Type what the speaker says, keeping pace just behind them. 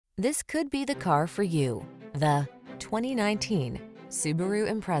This could be the car for you. The 2019 Subaru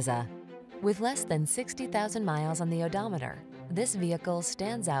Impreza. With less than 60,000 miles on the odometer, this vehicle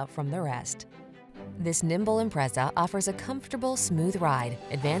stands out from the rest. This nimble Impreza offers a comfortable, smooth ride,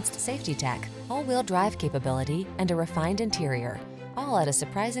 advanced safety tech, all-wheel drive capability, and a refined interior, all at a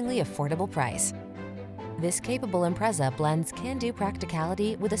surprisingly affordable price. This capable Impreza blends can-do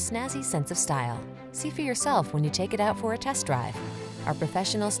practicality with a snazzy sense of style. See for yourself when you take it out for a test drive. Our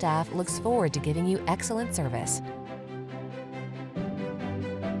professional staff looks forward to giving you excellent service.